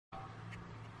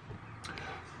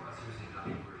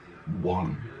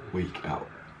1 week out.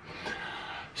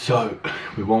 So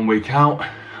with 1 week out,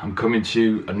 I'm coming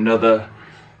to another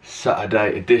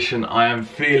Saturday edition. I am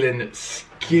feeling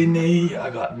skinny. I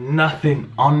got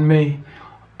nothing on me.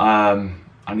 I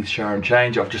need to shower and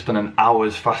change. I've just done an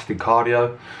hour's fasted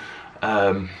cardio.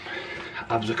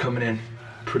 Abs are coming in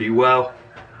pretty well.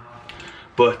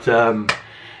 But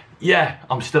yeah,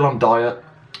 I'm still on diet.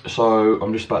 So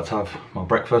I'm just about to have my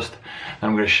breakfast.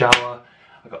 Then I'm gonna shower.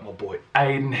 I got my boy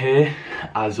Aiden here,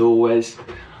 as always.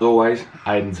 As always,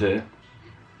 Aiden's here.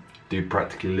 Dude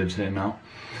practically lives here now.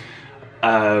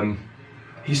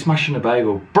 He's smashing a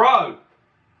bagel. Bro!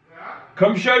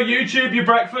 Come show YouTube your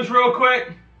breakfast real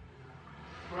quick.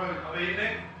 Bro, I'm eating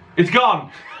it. It's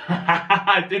gone.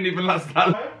 It didn't even last that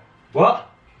long. What?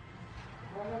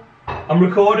 I'm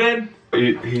recording.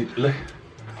 Look.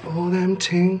 All them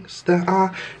things that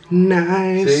are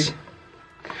nice. See?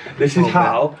 This is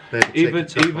how, baby,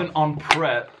 even on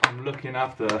prep, I'm looking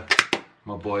after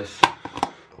my boys.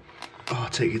 Oh,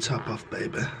 take your top off,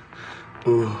 baby.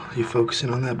 Oh, you focusing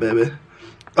on that, baby?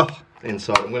 Oh,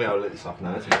 inside. I'm gonna let this off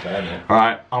now. It's okay, mate.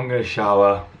 Alright, I'm gonna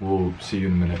shower. We'll see you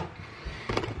in a minute.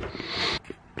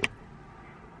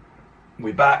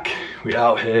 We back. We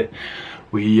out here.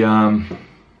 We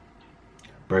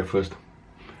breakfast,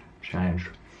 changed,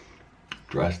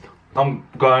 dressed. I'm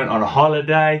going on a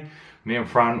holiday. Me and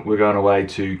Fran, we're going away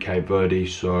to Cape Verde,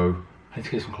 so I need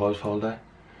to get some clothes for holiday.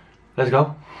 Let's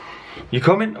go. You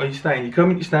coming or you staying? You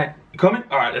coming? You staying? You coming?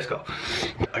 All right, let's go.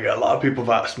 I get a lot of people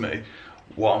have asked me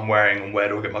what I'm wearing and where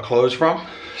do I get my clothes from.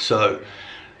 So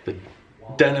the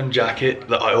denim jacket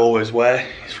that I always wear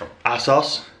is from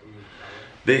ASOS.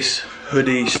 This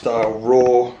hoodie style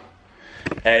raw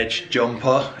edge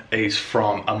jumper is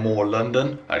from Amore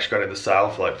London. I actually got it in the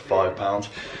south, like £5.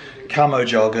 Camo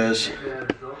joggers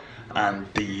and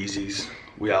the Yeezys.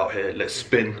 We out here. Let's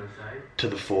spin to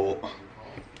the fort.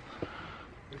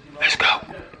 Let's go.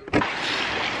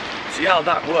 See how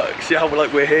that works? See how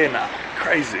we're here now?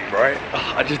 Crazy, right?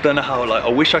 I just don't know how, like, I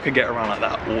wish I could get around like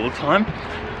that all the time,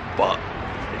 but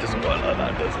it doesn't work like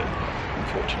that, does it?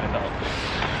 Unfortunately not.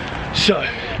 So,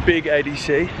 big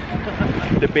ADC,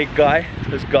 the big guy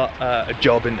has got a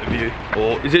job interview,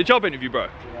 or is it a job interview, bro?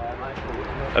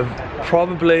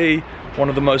 Probably one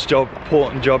of the most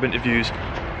important job interviews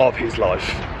of his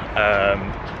life.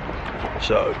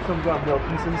 So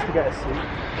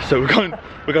we're going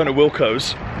to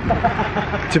Wilko's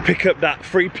to pick up that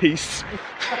 3-piece.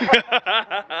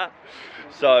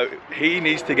 So he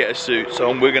needs to get a suit,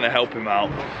 so we're going to help him out.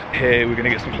 Here we're going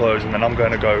to get some clothes, and then I'm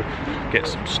going to go get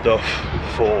some stuff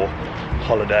for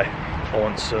holiday. I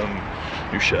want some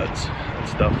new shirts and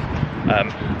stuff.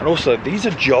 And also these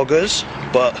are joggers,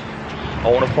 but I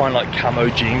want to find like camo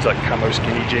jeans, like camo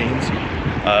skinny jeans.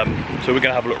 So we're going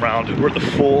to have a look around. We're at the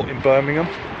fort in Birmingham.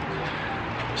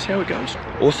 See how it goes.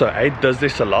 Also, Aid does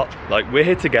this a lot. Like, we're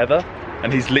here together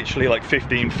and he's literally like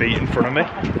 15 feet in front of me.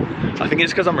 I think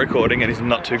it's because I'm recording and he's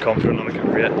not too confident on the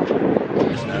camera yet.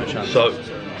 There's no chance. So,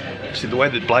 see, the way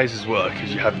that blazers work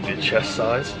is you have the chest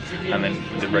size and then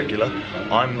the regular.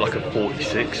 I'm like a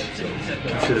 46,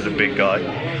 considered a big guy.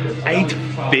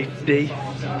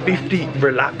 50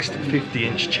 relaxed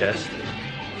 50-inch chest.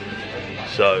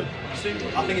 So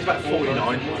I think it's about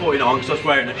 49 because I was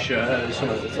wearing a shirt.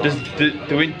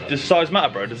 Does size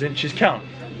matter, bro? Does inches count?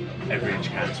 Every inch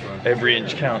counts, bro. Every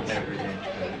inch counts. Every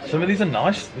inch. Some of these are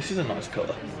nice. This is a nice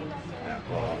colour.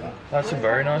 That's a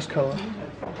very nice colour.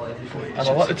 And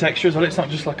I like the texture as well. It's not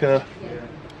just like a...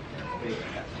 Do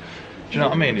you know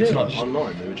what I mean? It's not just...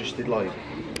 Online, we just did like...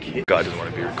 Guy doesn't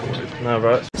want to be recorded. No,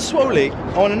 right. Swoley,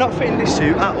 I want to not fit in this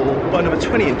suit at all, but another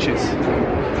 20 inches.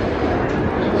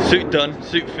 Suit done,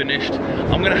 suit finished.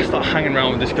 I'm going to start hanging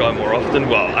around with this guy more often.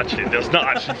 Well, actually, that's not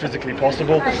actually physically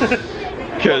possible.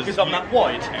 Because I'm that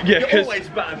wide? Yeah, you're always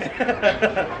better.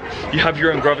 You have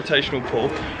your own gravitational pull.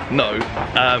 No,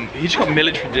 he just got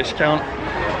military discount,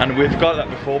 and we've got that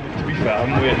before, but to be fair,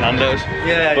 we're at Nando's.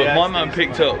 Yeah, but yeah, my man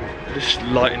picked up, this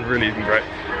lighting really isn't great,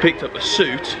 picked up a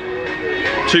suit,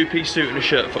 2-piece suit and a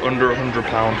shirt for under £100.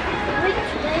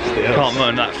 Can't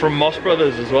moan that. From Moss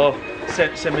Brothers as well.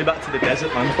 Send me back to the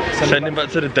desert, man. Send him back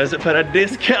to the desert for the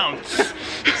discounts.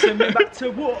 Send me back to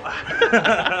what?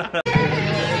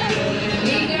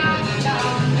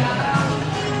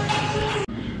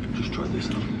 Just try this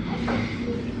on.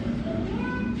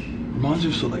 Reminds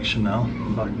me of Selection now,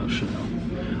 like not Chanel.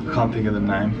 I can't think of the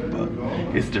name, but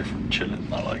it's different, chilling.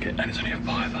 I like it, and it's only a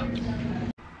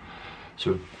 £5.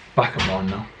 So we're back at mine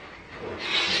now.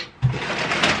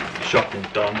 Shopping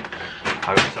done.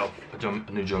 I got myself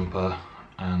a new jumper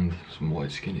and some white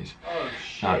skinnies. Oh,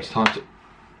 now it's time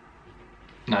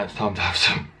to have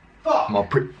some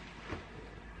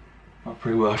my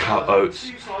pre-workout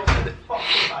oats.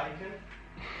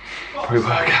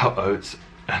 Pre-workout oats,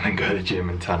 and then go to the gym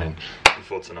and tanning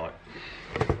before tonight.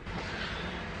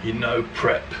 You know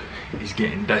prep is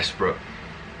getting desperate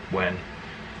when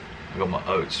I got my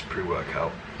oats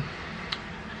pre-workout.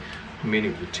 I mean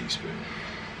it with a teaspoon.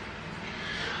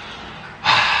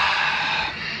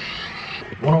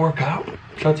 Wanna work out?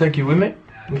 Shall I take you with me?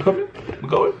 I'm coming, we're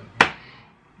going.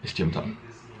 It's gym time.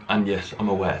 And yes, I'm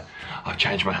aware, I've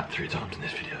changed my hat 3 times in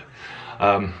this video.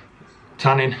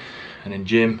 Tanning, and then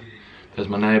gym. There's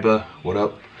my neighbour, what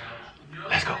up?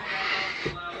 Let's go.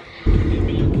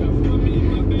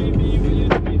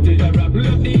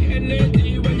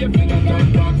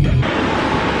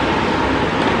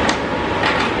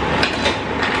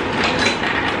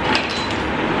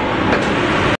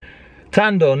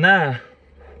 Tanned or nah?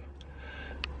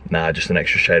 Nah, just an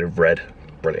extra shade of red.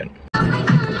 Brilliant.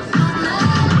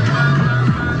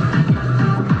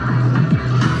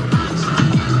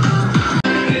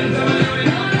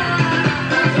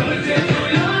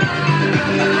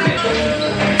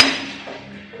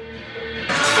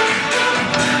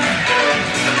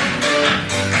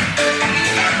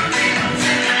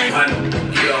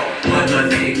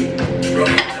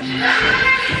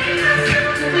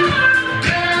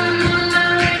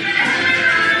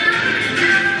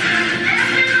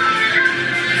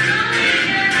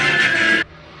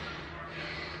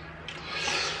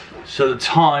 So the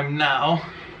time now,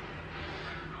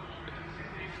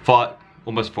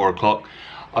 almost 4 o'clock.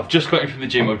 I've just got in from the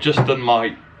gym, I've just done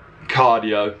my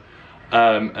cardio,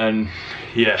 and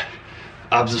yeah,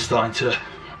 abs are starting to,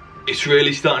 it's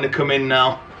really starting to come in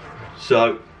now.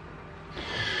 So,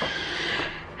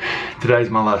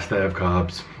 today's my last day of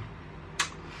carbs.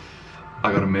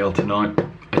 I got a meal tonight,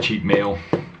 a cheap meal,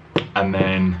 and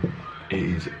then it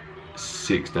is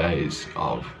 6 days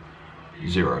of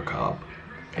 0 carb.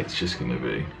 It's just gonna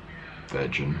be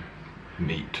veg and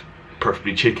meat,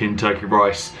 preferably chicken, turkey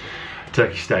rice,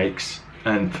 turkey steaks,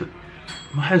 and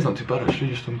my hair's not too bad actually,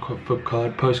 just on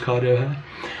post cardio hair.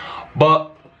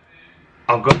 But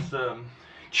I've got some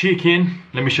chicken.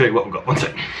 Let me show you what I've got. One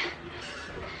second.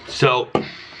 So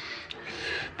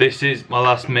this is my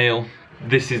last meal.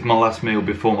 This is my last meal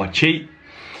before my cheat.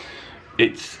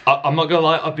 I'm not gonna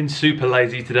lie, I've been super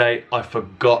lazy today. I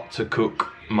forgot to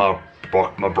cook my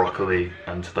broccoli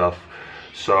and stuff,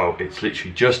 so it's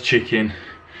literally just chicken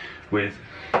with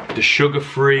the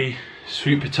sugar-free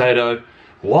sweet potato,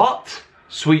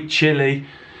 sweet chili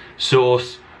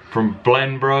sauce from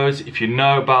Blend Bros. If you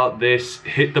know about this,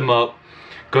 hit them up,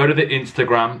 go to the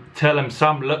Instagram, tell them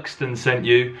Sam Luxton sent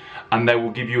you, and they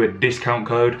will give you a discount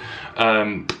code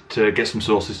to get some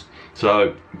sauces.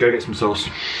 So go get some sauce.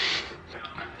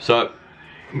 So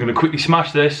I'm gonna quickly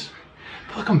smash this.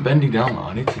 I feel like I'm bending down now.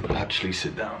 I need to actually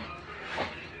sit down.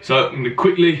 So I'm gonna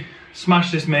quickly smash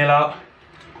this meal out,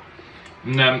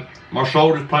 and then my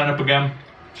shoulder's playing up again.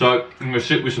 So I'm gonna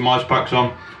sit with some ice packs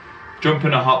on, jump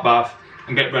in a hot bath,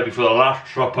 and get ready for the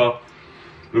last supper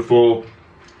before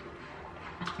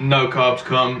no carbs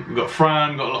come. We've got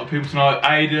Fran, got a lot of people tonight,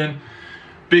 Aiden,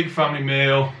 big family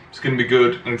meal. It's gonna be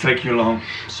good. I'm gonna take you along.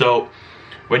 So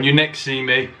when you next see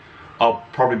me, I'll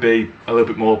probably be a little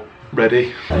bit more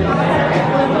ready.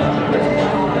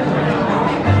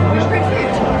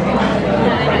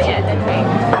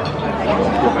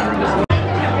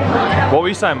 What were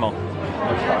you saying, Mom?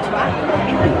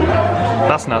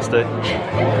 That's nasty.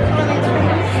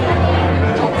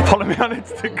 Follow me on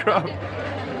Instagram.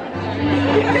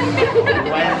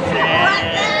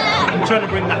 I'm trying to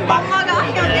bring that back.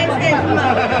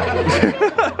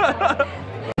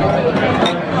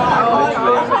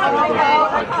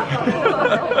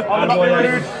 I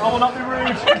will not be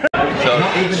rude. So,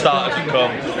 starters have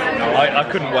come. I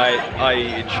couldn't wait. I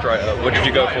ate it straight up. What did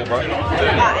you go for, bro?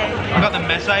 I got the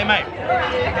messy, mate.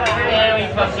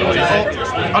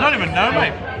 I don't even know,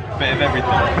 mate. Bit of everything.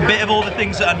 A bit of all the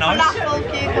things that are nice.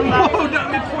 Whoa,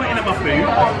 don't be pointing at my food.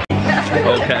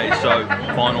 Okay, so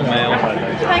final meal.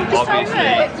 Obviously,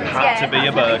 had to be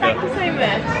a burger.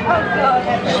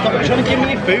 Stop trying to give me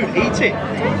any food. Eat it.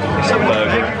 It's a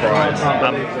burger and fries.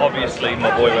 And obviously,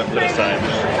 my boy went for the same.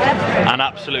 And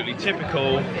absolutely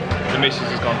typical, the missus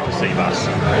has gone for sea bass.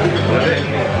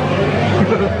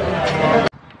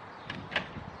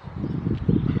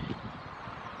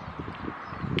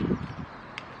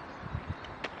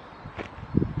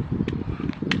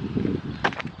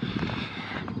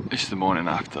 It's the morning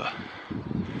after.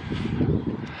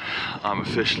 I'm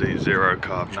officially 0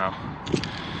 carb now.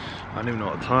 I don't even know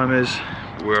what the time is.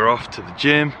 We're off to the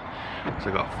gym. So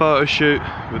I got a photo shoot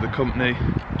with the company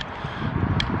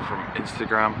from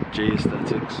Instagram, G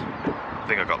Aesthetics. I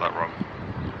think I got that wrong.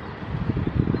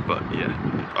 but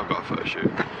yeah, I've got a photo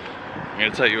shoot. I'm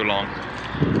gonna take you along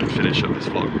and finish up this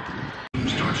vlog.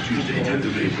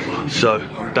 So,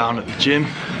 I'm down at the gym.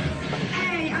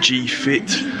 G-Fit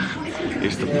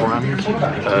is the brand.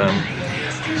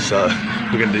 So,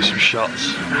 we're gonna do some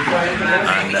shots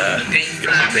and get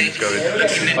some things going.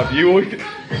 Have you all...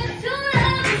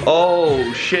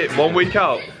 Oh shit, 1 week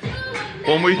out.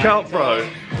 1 week out, bro.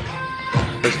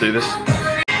 Let's do this.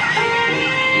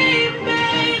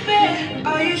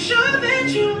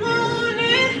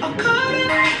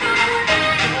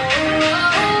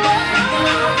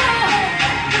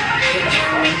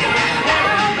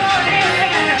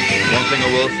 One thing I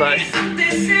will say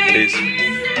is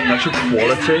the actual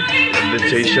quality of the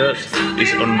t-shirts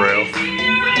is unreal.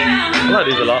 I like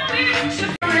these a lot.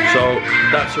 So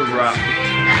that's a wrap.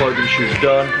 Clothing shoot's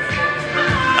done.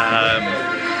 I'm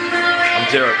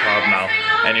 0 carb now.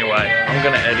 Anyway, I'm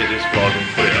gonna edit this vlog and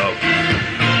put it up.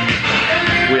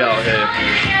 We out here.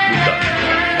 We done.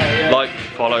 Like,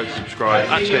 follow, subscribe.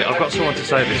 Actually, I've got someone to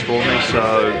say this for me,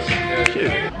 so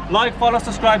cute. Like, follow,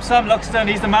 subscribe, Sam Luxton,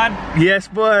 he's the man. Yes,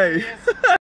 boy.